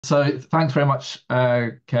So thanks very much,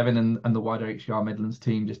 Kevin, and the wider HCR Midlands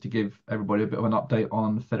team, just to give everybody a bit of an update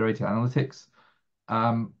on Federated Analytics.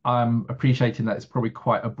 I'm appreciating that it's probably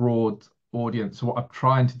quite a broad audience. So what I'm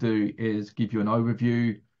trying to do is give you an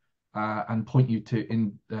overview and point you to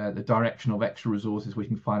in the direction of extra resources where you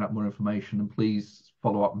can find out more information. And please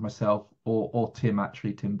follow up with myself or Tim,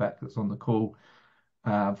 actually, Tim Beck, that's on the call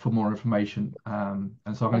for more information. And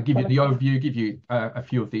so I'm going to give you the Excellent. overview, give you a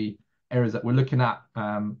few of the areas that we're looking at,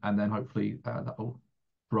 and then hopefully that will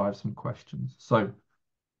drive some questions. So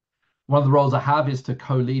one of the roles I have is to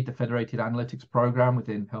co-lead the Federated Analytics program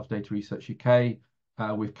within Health Data Research UK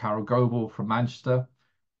with Carol Goebel from Manchester.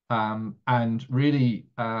 And really,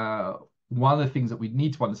 one of the things that we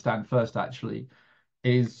need to understand first, actually,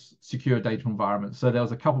 is secure data environments. So there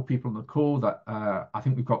was a couple of people on the call that I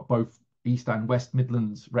think we've got both East and West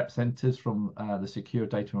Midlands representatives from the secure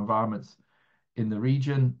data environments in the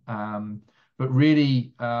region. But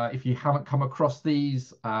really, if you haven't come across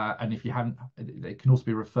these, and if you haven't, they can also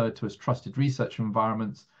be referred to as trusted research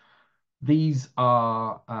environments. These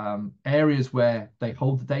are areas where they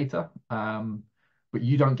hold the data, but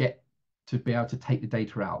you don't get to be able to take the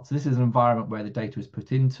data out. So this is an environment where the data is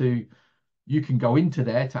put into. You can go into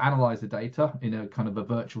there to analyze the data in a kind of a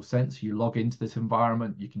virtual sense. You log into this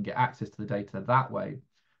environment, you can get access to the data that way.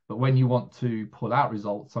 But when you want to pull out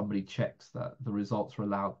results, somebody checks that the results are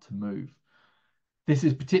allowed to move. This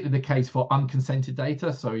is particularly the case for unconsented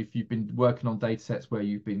data. So if you've been working on data sets where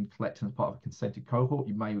you've been collecting as part of a consented cohort,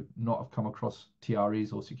 you may not have come across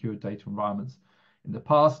TREs or secure data environments in the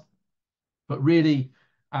past. But really,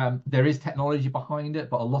 there is technology behind it,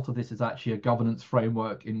 but a lot of this is actually a governance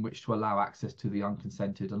framework in which to allow access to the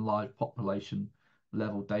unconsented and large population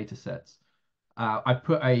level data sets. I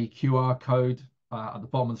put a QR code at the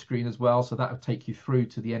bottom of the screen as well, so that will take you through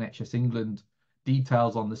to the NHS England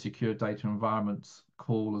details on the secure data environments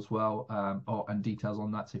call as well, and details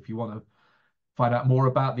on that. So if you want to find out more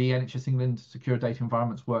about the NHS England secure data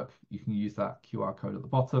environments work, you can use that QR code at the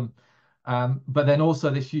bottom. But then also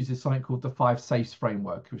this uses something called the 5 Safes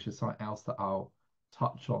framework, which is something else that I'll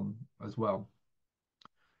touch on as well.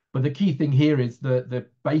 But the key thing here is the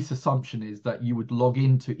base assumption is that you would log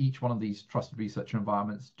into each one of these trusted research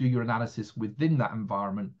environments, do your analysis within that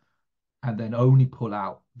environment, and then only pull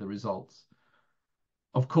out the results.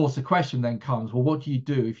 Of course, the question then comes, well, what do you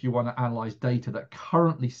do if you want to analyze data that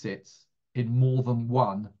currently sits in more than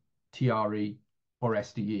one TRE or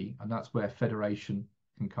SDE? And that's where federation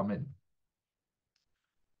can come in.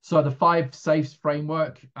 So the 5 Safes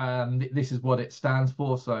framework, this is what it stands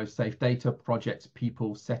for. So safe data, projects,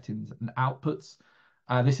 people, settings, and outputs.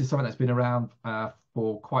 This is something that's been around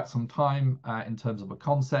for quite some time in terms of a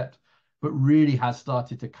concept, but really has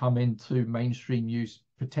started to come into mainstream use,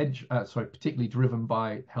 particularly driven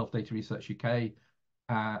by Health Data Research UK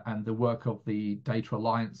and the work of the Data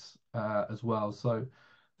Alliance as well. So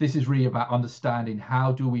this is really about understanding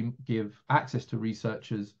how do we give access to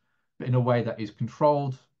researchers, but in a way that is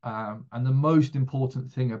controlled. And the most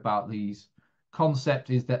important thing about these concepts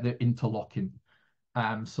is that they're interlocking.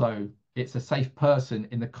 So it's a safe person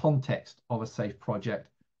in the context of a safe project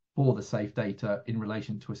for the safe data in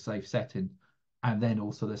relation to a safe setting, and then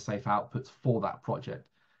also the safe outputs for that project.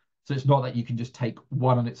 So it's not that you can just take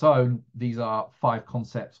one on its own. These are 5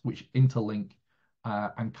 concepts which interlink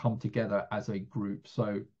and come together as a group.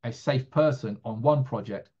 So a safe person on one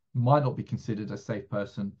project might not be considered a safe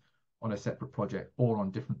person on a separate project or on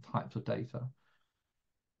different types of data.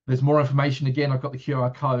 There's more information. Again, I've got the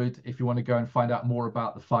QR code if you want to go and find out more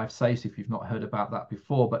about the 5 safes if you've not heard about that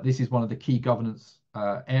before. But this is one of the key governance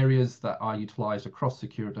areas that are utilized across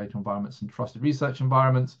secure data environments and trusted research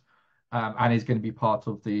environments, and is going to be part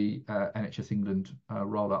of the NHS England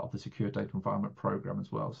rollout of the secure data environment program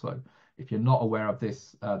as well. So if you're not aware of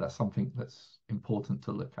this, that's something that's important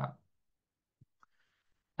to look at.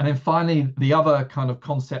 And then finally, the other kind of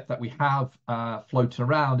concept that we have floating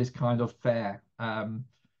around is kind of FAIR.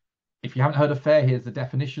 If you haven't heard of FAIR, here's the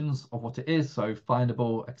definitions of what it is. So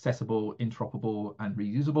findable, accessible, interoperable, and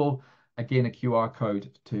reusable. Again, a QR code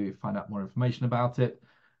to find out more information about it.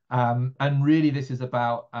 And really, this is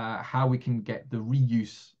about how we can get the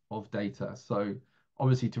reuse of data. So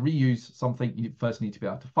obviously, to reuse something, you first need to be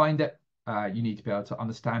able to find it. You need to be able to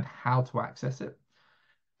understand how to access it.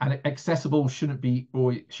 And accessible shouldn't be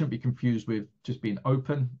confused with just being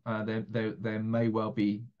open. There may well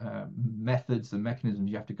be methods and mechanisms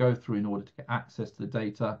you have to go through in order to get access to the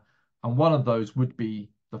data. And one of those would be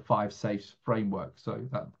the 5 Safes framework. So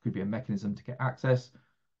that could be a mechanism to get access.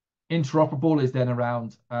 Interoperable is then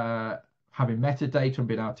around having metadata and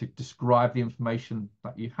being able to describe the information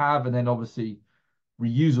that you have. And then obviously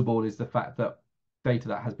reusable is the fact that data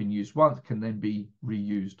that has been used once can then be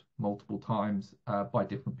reused multiple times by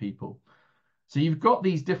different people. So you've got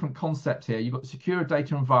these different concepts here. You've got secure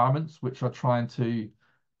data environments, which are trying to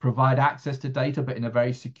provide access to data, but in a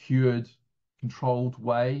very secured, controlled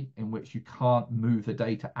way in which you can't move the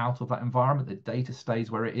data out of that environment. The data stays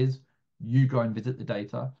where it is. You go and visit the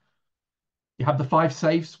data. You have the 5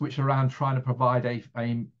 safes, which are around trying to provide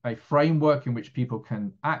a framework in which people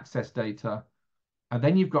can access data. And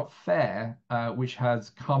then you've got FAIR, which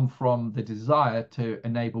has come from the desire to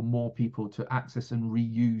enable more people to access and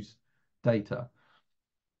reuse data.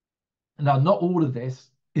 Now, not all of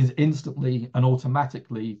this is instantly and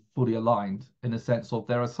automatically fully aligned in the sense of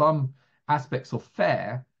there are some aspects of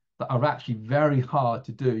FAIR that are actually very hard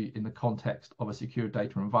to do in the context of a secure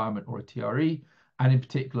data environment or a TRE, and in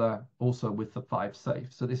particular also with the 5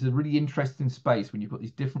 safe. So this is a really interesting space when you've got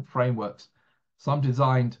these different frameworks, some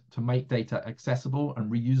designed to make data accessible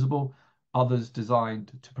and reusable, others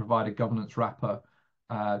designed to provide a governance wrapper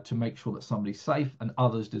to make sure that somebody's safe, and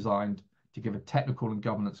others designed to give a technical and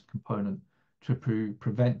governance component to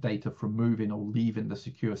prevent data from moving or leaving the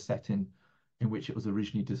secure setting in which it was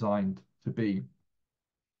originally designed to be.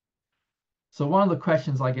 So one of the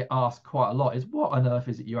questions I get asked quite a lot is, what on earth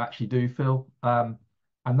is it you actually do, Phil? And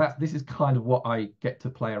this is kind of what I get to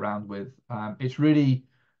play around with. It's really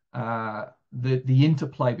the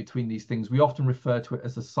interplay between these things. We often refer to it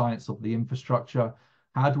as the science of the infrastructure.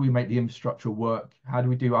 How do we make the infrastructure work? How do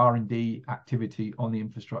we do R&D activity on the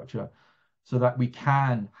infrastructure so that we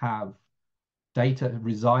can have data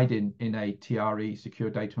residing in a TRE, secure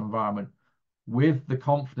data environment, with the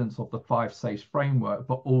confidence of the 5 safes framework,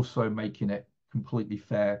 but also making it completely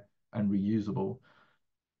fair and reusable.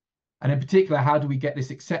 And in particular, how do we get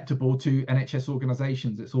this acceptable to NHS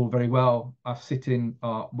organisations? It's all very well us sitting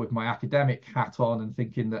with my academic hat on and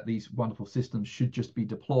thinking that these wonderful systems should just be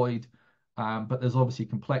deployed. But there's obviously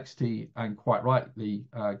complexity and quite rightly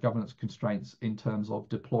governance constraints in terms of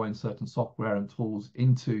deploying certain software and tools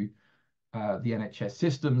into the NHS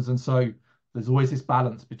systems. And so there's always this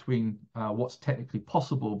balance between what's technically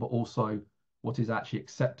possible, but also what is actually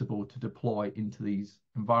acceptable to deploy into these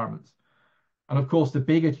environments. And of course, the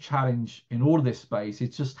bigger challenge in all of this space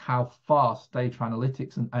is just how fast data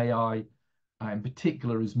analytics and AI in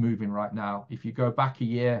particular is moving right now. If you go back a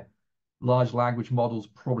year, large language models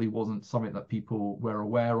probably wasn't something that people were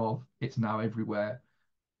aware of. It's now everywhere.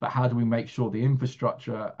 But how do we make sure the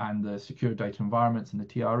infrastructure and the secure data environments and the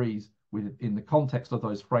TREs within the context of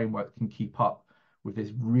those frameworks can keep up with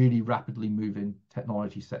this really rapidly moving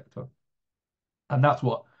technology sector? And that's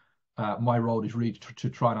what my role is really to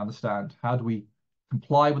try and understand. How do we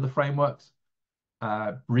comply with the frameworks,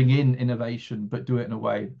 bring in innovation, but do it in a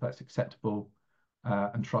way that's acceptable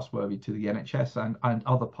and trustworthy to the NHS and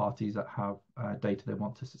other parties that have data they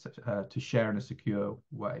want to share in a secure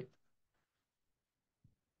way.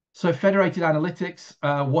 So Federated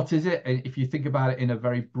Analytics, what is it? If you think about it in a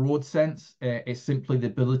very broad sense, it's simply the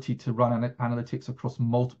ability to run analytics across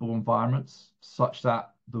multiple environments such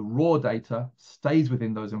that the raw data stays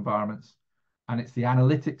within those environments, and it's the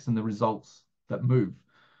analytics and the results that move.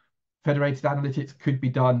 Federated Analytics could be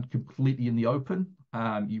done completely in the open.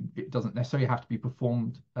 It doesn't necessarily have to be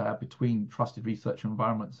performed between trusted research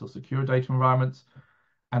environments or secure data environments.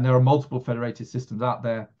 And there are multiple federated systems out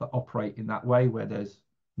there that operate in that way, where there's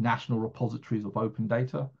national repositories of open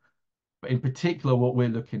data. But in particular, what we're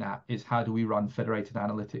looking at is how do we run federated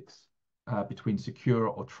analytics between secure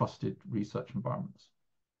or trusted research environments.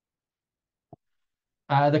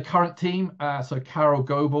 The current team, so Carol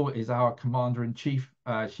Goebel is our commander-in-chief.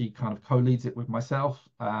 She kind of co-leads it with myself.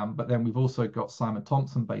 But then we've also got Simon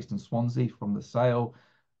Thompson based in Swansea from the SAIL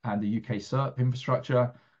and the UK CERP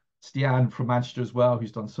infrastructure. Stian from Manchester as well,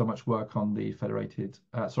 who's done so much work on the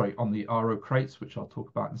on the RO crates, which I'll talk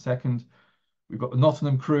about in a second. We've got the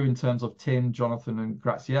Nottingham crew in terms of Tim, Jonathan, and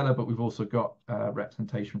Graziella, but we've also got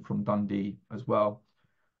representation from Dundee as well.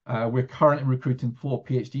 We're currently recruiting 4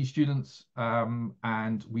 PhD students,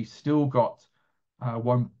 and we still got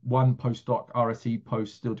one postdoc RSE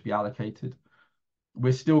post still to be allocated.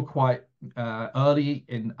 We're still quite early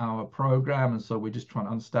in our program, and so we're just trying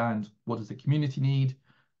to understand what does the community need,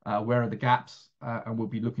 where are the gaps, and we'll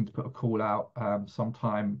be looking to put a call out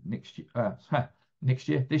sometime this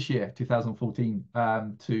year, 2014,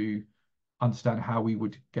 to understand how we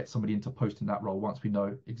would get somebody into post in that role once we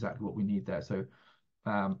know exactly what we need there. So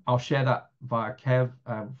I'll share that via Kev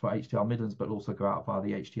for HDR Midlands, but also go out via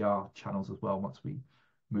the HDR channels as well once we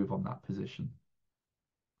move on that position.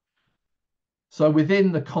 So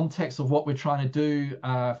within the context of what we're trying to do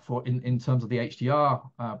in terms of the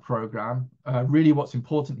HDR program, really what's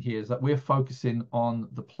important here is that we're focusing on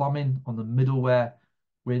the plumbing, on the middleware.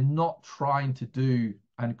 We're not trying to do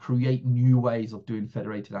and create new ways of doing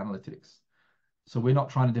federated analytics. So we're not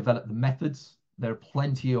trying to develop the methods. There are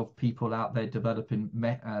plenty of people out there developing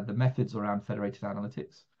the methods around federated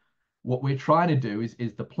analytics. What we're trying to do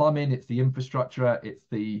is the plumbing, it's the infrastructure, it's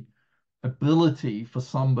the ability for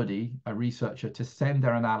somebody, a researcher, to send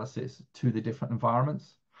their analysis to the different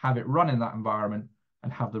environments, have it run in that environment,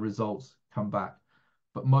 and have the results come back.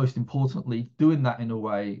 But most importantly, doing that in a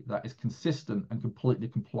way that is consistent and completely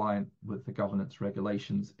compliant with the governance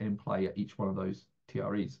regulations in play at each one of those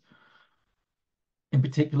TREs. In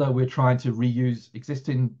particular, we're trying to reuse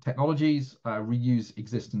existing technologies, reuse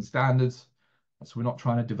existing standards. So we're not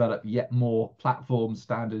trying to develop yet more platforms,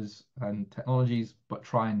 standards, and technologies, but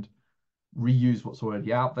try and reuse what's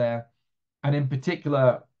already out there. And in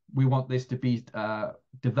particular, we want this to be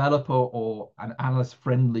developer or an analyst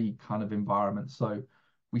friendly kind of environment. So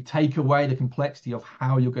we take away the complexity of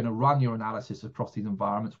how you're going to run your analysis across these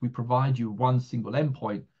environments. We provide you one single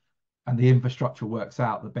endpoint, and the infrastructure works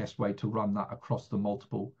out the best way to run that across the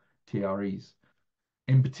multiple TREs.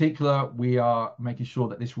 In particular, we are making sure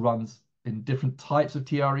that this runs in different types of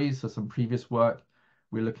TREs. So some previous work,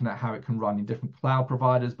 we're looking at how it can run in different cloud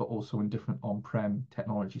providers, but also in different on-prem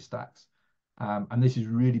technology stacks. And this is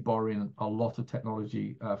really borrowing a lot of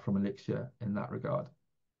technology from Elixir in that regard.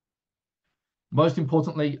 Most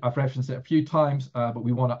importantly, I've referenced it a few times, but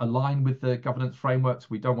we want to align with the governance frameworks.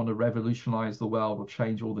 We don't want to revolutionize the world or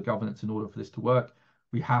change all the governance in order for this to work.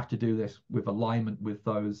 We have to do this with alignment with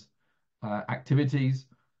those activities.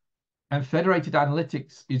 And federated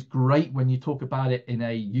analytics is great when you talk about it in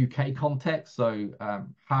a UK context. So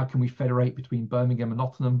how can we federate between Birmingham and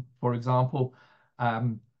Nottingham, for example?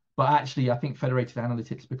 But actually, I think federated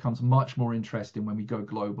analytics becomes much more interesting when we go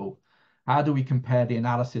global. How do we compare the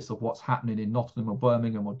analysis of what's happening in Nottingham or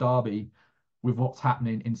Birmingham or Derby with what's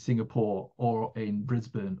happening in Singapore or in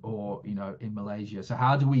Brisbane or in Malaysia? So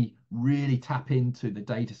how do we really tap into the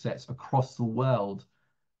data sets across the world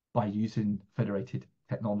by using federated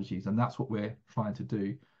technologies? And that's what we're trying to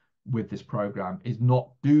do with this program, is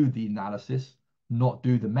not do the analysis, not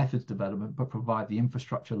do the methods development, but provide the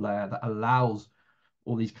infrastructure layer that allows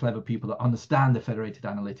all these clever people that understand the federated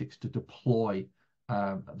analytics to deploy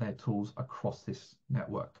their tools across this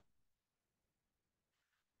network.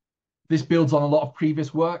 This builds on a lot of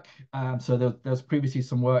previous work. So there's previously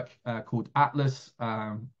some work called Atlas,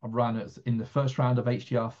 run in the first round of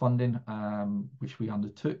HDR funding, which we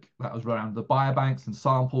undertook. That was around the biobanks and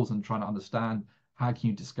samples and trying to understand how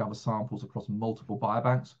can you discover samples across multiple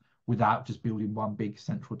biobanks without just building one big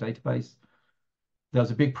central database. There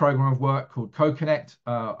was a big program of work called Co-Connect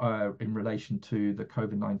in relation to the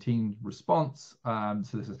COVID-19 response.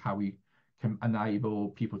 So this is how we can enable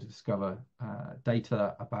people to discover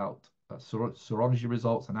data about serology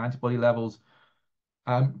results and antibody levels.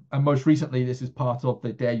 And most recently, this is part of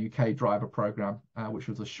the Dare UK driver program, which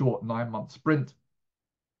was a short 9-month sprint.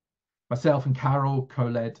 Myself and Carol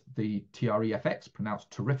co-led the TREFX, pronounced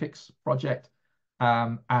Terrifics project.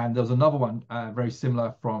 And there was another one very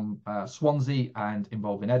similar from Swansea and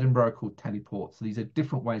involving Edinburgh called Teleport. So these are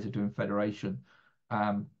different ways of doing federation.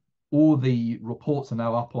 All the reports are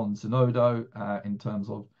now up on Zenodo in terms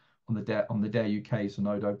of on the Dare UK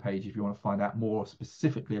Zenodo page if you want to find out more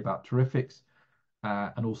specifically about Terrifics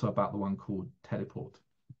and also about the one called Teleport.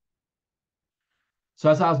 So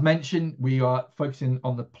as I was mentioned, we are focusing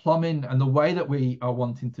on the plumbing, and the way that we are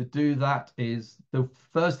wanting to do that is the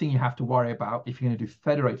first thing you have to worry about if you're going to do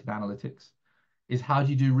federated analytics is how do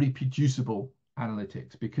you do reproducible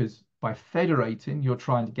analytics? Because by federating, you're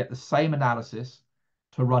trying to get the same analysis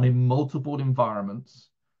to run in multiple environments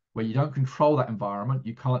where you don't control that environment.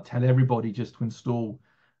 You can't tell everybody just to install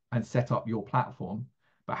and set up your platform.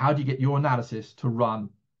 But how do you get your analysis to run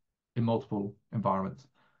in multiple environments?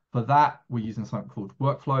 For that, we're using something called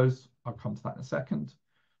workflows. I'll come to that in a second.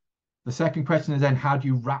 The second question is then how do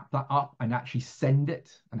you wrap that up and actually send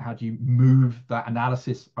it? And how do you move that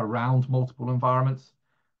analysis around multiple environments?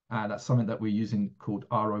 That's something that we're using called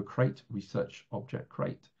RO Crate, Research Object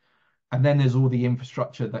Crate. And then there's all the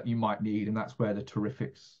infrastructure that you might need, and that's where the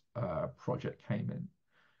Terrifics project came in.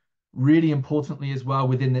 Really importantly as well,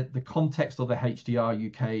 within the context of the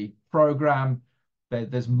HDR UK program,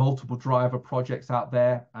 there's multiple driver projects out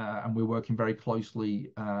there, and we're working very closely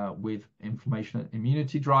with Information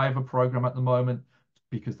Immunity Driver program at the moment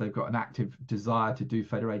because they've got an active desire to do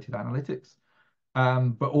federated analytics.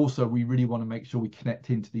 But also we really want to make sure we connect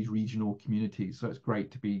into these regional communities. So it's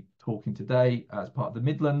great to be talking today as part of the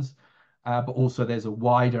Midlands but also there's a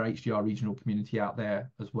wider HDR regional community out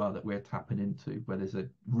there as well that we're tapping into, where there's a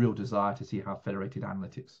real desire to see how federated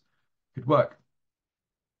analytics could work.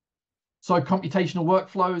 So computational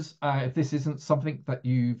workflows, if this isn't something that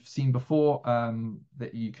you've seen before,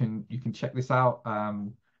 that you can check this out.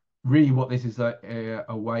 Really what this is a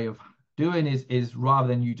way of doing is rather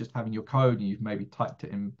than you just having your code and you've maybe typed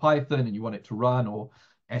it in Python and you want it to run, or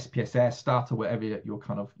SPSS, Stata, whatever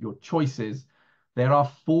your choice is, there are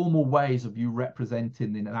formal ways of you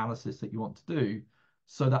representing the analysis that you want to do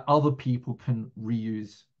so that other people can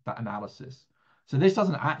reuse that analysis. So this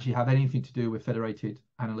doesn't actually have anything to do with federated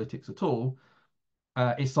analytics at all.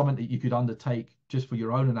 It's something that you could undertake just for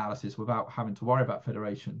your own analysis without having to worry about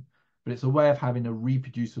federation. But it's a way of having a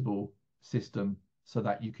reproducible system so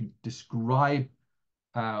that you can describe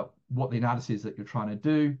what the analysis that you're trying to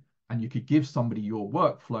do, and you could give somebody your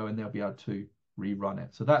workflow and they'll be able to rerun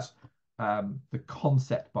it. So that's the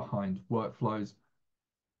concept behind workflows.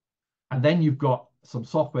 And then you've got some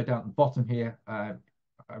software down at the bottom here.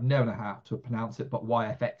 I've never know how to pronounce it, but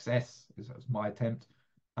YFXS is my attempt.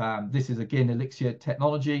 This is again Elixir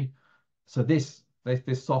technology. So this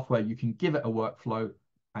software, you can give it a workflow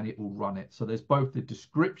and it will run it. So there's both the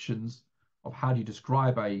descriptions of how do you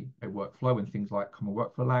describe a workflow in things like common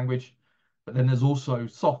workflow language, but then there's also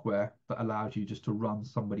software that allows you just to run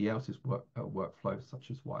somebody else's workflow, such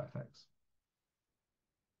as YFX.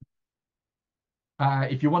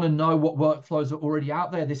 If you want to know what workflows are already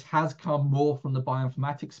out there, this has come more from the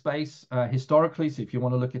bioinformatics space historically. So if you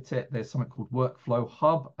want to look at it, there's something called Workflow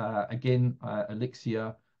Hub, again,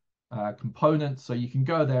 Elixir components. So you can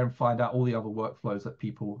go there and find out all the other workflows that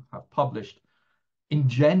people have published. In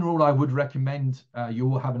general, I would recommend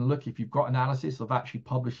you all having a look if you've got analysis of actually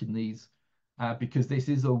publishing these, because this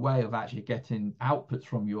is a way of actually getting outputs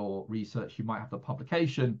from your research. You might have the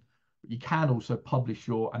publication, but you can also publish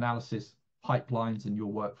your analysis pipelines and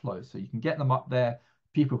your workflows. So you can get them up there,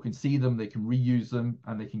 people can see them, they can reuse them,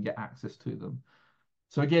 and they can get access to them.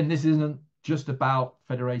 So again, this isn't just about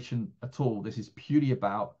federation at all. This is purely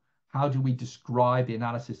about how do we describe the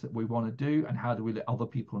analysis that we want to do, and how do we let other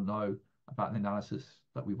people know about the analysis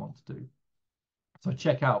that we want to do. So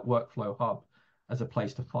check out Workflow Hub as a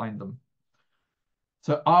place to find them.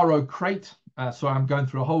 So RO Crate, so I'm going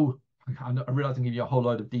through a whole, I realize I'm giving you a whole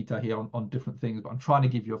load of detail here on different things, but I'm trying to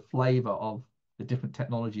give you a flavor of the different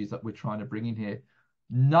technologies that we're trying to bring in here.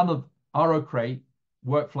 None of RO Crate,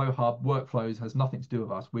 Workflow Hub, Workflows has nothing to do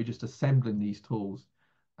with us. We're just assembling these tools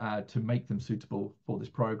to make them suitable for this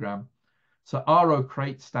program. So RO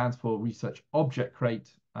Crate stands for Research Object Crate.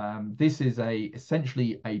 This is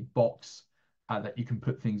essentially a box that you can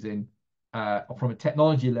put things in. From a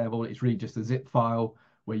technology level, it's really just a zip file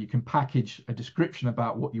where you can package a description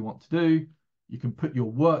about what you want to do. You can put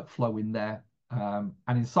your workflow in there. And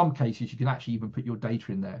in some cases, you can actually even put your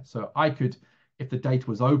data in there. So I could, if the data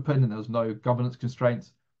was open and there was no governance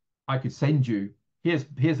constraints, I could send you, here's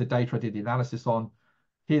the data I did the analysis on.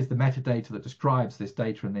 Here's the metadata that describes this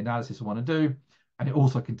data and the analysis I want to do. And it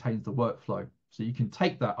also contains the workflow. So you can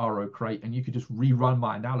take that RO Crate and you could just rerun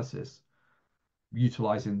my analysis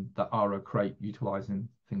utilizing the RO Crate, utilizing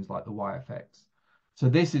things like the YFX. So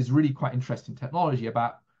this is really quite interesting technology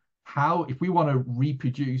about how, if we want to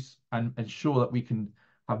reproduce and ensure that we can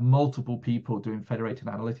have multiple people doing federated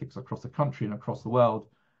analytics across the country and across the world,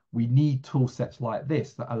 we need tool sets like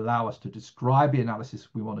this that allow us to describe the analysis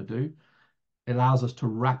we want to do. It allows us to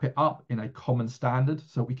wrap it up in a common standard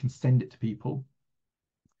so we can send it to people.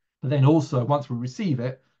 But then also, once we receive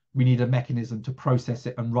it, we need a mechanism to process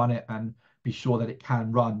it and run it and be sure that it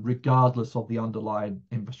can run regardless of the underlying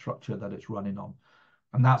infrastructure that it's running on.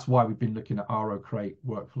 And that's why we've been looking at RO Crate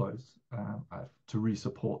workflows to really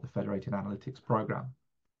support the Federated Analytics program.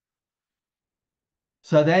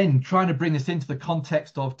 So then trying to bring this into the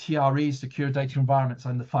context of TRE, secure data environments,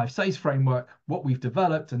 and the 5 safes framework, what we've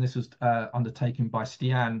developed, and this was undertaken by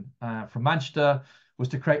Stian from Manchester, was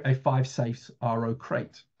to create a 5 safes RO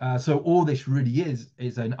Crate. So all this really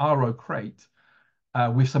is an RO Crate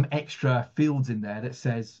with some extra fields in there that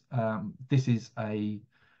says this is a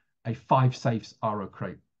 5 safes RO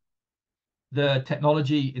Crate. The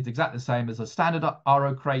technology is exactly the same as a standard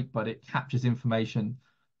RO Crate, but it captures information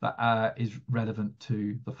that is relevant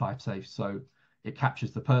to the 5 safes. So it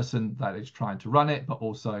captures the person that is trying to run it, but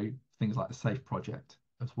also things like the safe project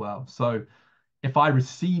as well. So if I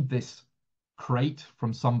receive this crate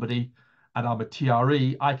from somebody and I'm a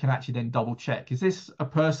TRE, I can actually then double check. Is this a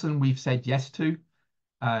person we've said yes to?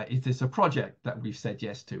 Is this a project that we've said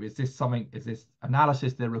yes to? Is this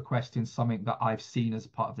analysis they're requesting something that I've seen as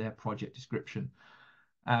part of their project description?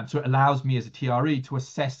 So it allows me as a TRE to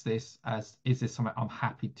assess this as, is this something I'm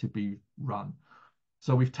happy to be run?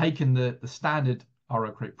 So we've taken the standard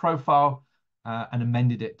RO-Crate profile and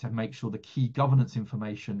amended it to make sure the key governance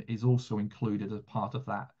information is also included as part of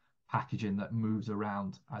that packaging that moves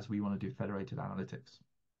around as we want to do federated analytics.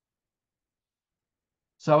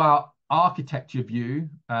 So our architecture view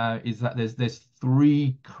is that there's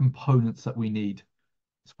three components that we need.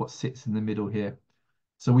 It's what sits in the middle here.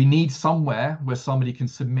 So we need somewhere where somebody can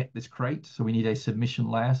submit this crate. So we need a submission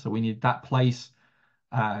layer. So we need that place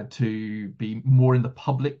to be more in the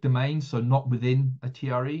public domain. So not within a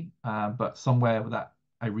TRE, but somewhere that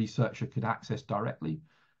a researcher could access directly.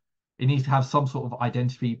 It needs to have some sort of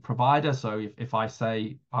identity provider. So if I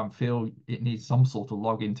say I'm Phil, it needs some sort of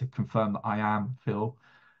login to confirm that I am Phil.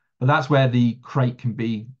 But that's where the crate can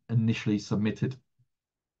be initially submitted.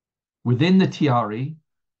 Within the TRE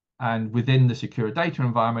and within the secure data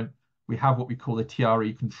environment, we have what we call a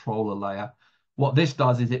TRE controller layer. What this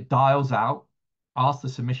does is it dials out, asks the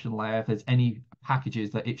submission layer if there's any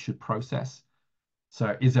packages that it should process.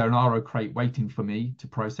 So is there an RO crate waiting for me to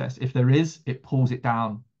process? If there is, it pulls it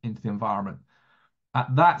down into the environment.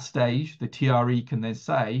 At that stage, the TRE can then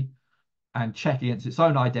say, and check against its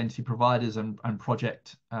own identity providers and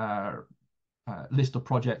project list of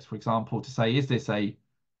projects, for example, to say, is this a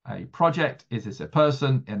project? Is this a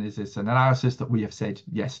person? And is this an analysis that we have said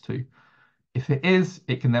yes to? If it is,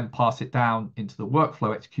 it can then pass it down into the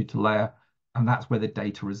workflow executor layer, and that's where the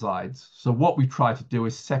data resides. So what we try to do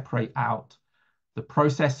is separate out the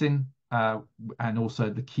processing and also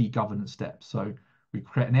the key governance steps. So we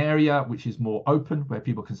create an area which is more open, where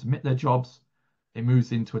people can submit their jobs. It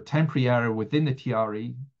moves into a temporary area within the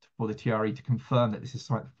TRE for the TRE to confirm that this is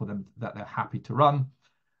something for them that they're happy to run.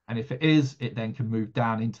 And if it is, it then can move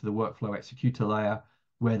down into the workflow executor layer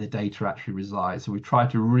where the data actually resides. So we try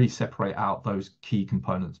to really separate out those key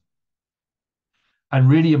components. And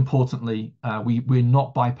really importantly, we're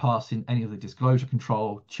not bypassing any of the disclosure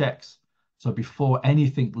control checks. So before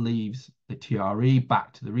anything leaves the TRE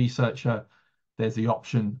back to the researcher, there's the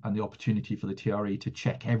option and the opportunity for the TRE to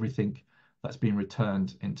check everything that's been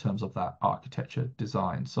returned in terms of that architecture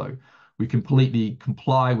design. So we completely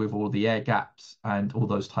comply with all the air gaps and all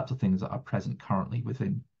those types of things that are present currently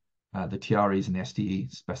within the TREs and the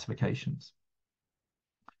SDE specifications.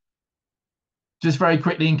 Just very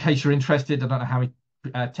quickly, in case you're interested, I don't know how many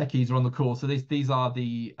techies are on the call. So these are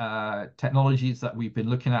the technologies that we've been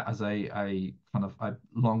looking at as a kind of a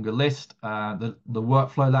longer list. The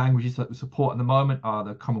workflow languages that we support at the moment are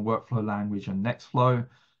the Common Workflow Language and Nextflow.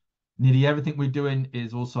 Nearly everything we're doing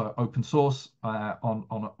is also open source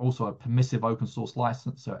on also a permissive open source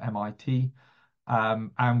license, so MIT.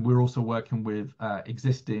 And we're also working with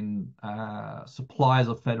existing suppliers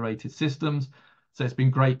of federated systems. So it's been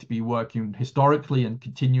great to be working historically and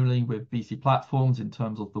continually with BC platforms in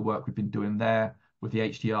terms of the work we've been doing there with the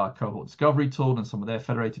HDR cohort discovery tool and some of their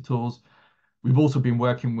federated tools. We've also been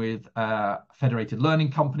working with federated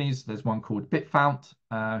learning companies. There's one called Bitfount,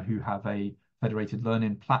 who have a federated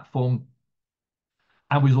learning platform.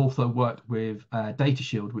 And we've also worked with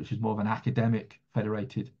DataShield, which is more of an academic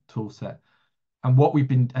federated tool set. And what we've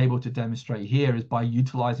been able to demonstrate here is by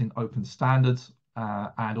utilizing open standards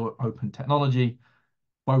and open technology,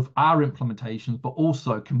 both our implementations, but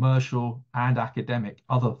also commercial and academic,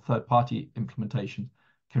 other third-party implementations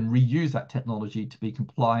can reuse that technology to be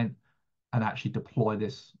compliant and actually deploy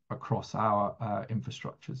this across our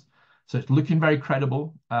infrastructures. So it's looking very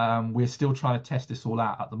credible. We're still trying to test this all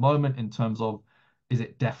out at the moment in terms of, is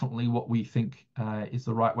it definitely what we think is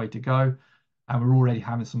the right way to go? And we're already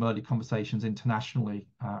having some early conversations internationally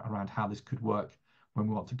around how this could work when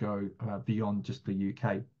we want to go beyond just the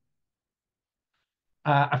UK.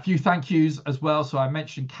 A few thank yous as well. So I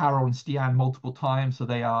mentioned Carol and Stian multiple times. So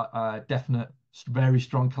they are definite, very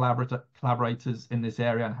strong collaborators in this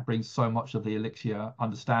area and bring so much of the Elixir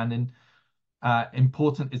understanding.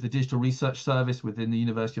 Important is the Digital Research Service within the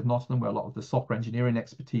University of Nottingham, where a lot of the software engineering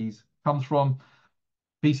expertise comes from.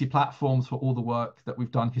 BC Platforms for all the work that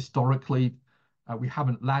we've done historically. We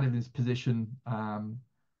haven't landed in this position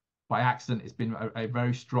by accident. It's been a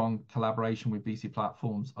very strong collaboration with BC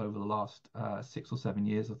Platforms over the last 6 or 7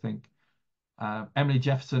 years, I think. Emily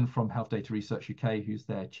Jefferson from Health Data Research UK, who's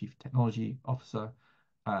their Chief Technology Officer,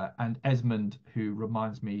 and Esmond, who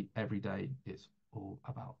reminds me every day it's all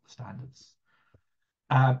about the standards.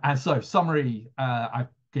 And so summary, I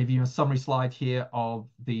gave you a summary slide here of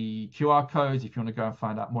the QR codes if you want to go and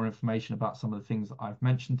find out more information about some of the things that I've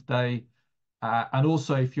mentioned today. And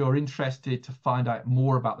also, if you're interested to find out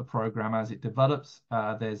more about the program as it develops,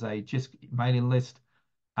 there's a JISC mailing list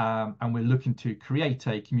And we're looking to create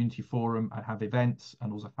a community forum and have events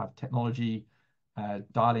and also have technology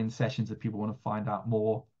dial-in sessions if people want to find out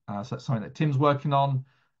more. So that's something that Tim's working on.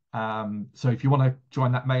 So if you want to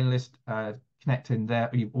join that mailing list, connect in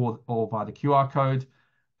there or via the QR code,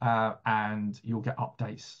 and you'll get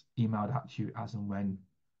updates emailed out to you as and when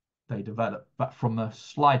they develop. But from the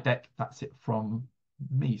slide deck, that's it from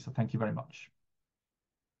me. So thank you very much.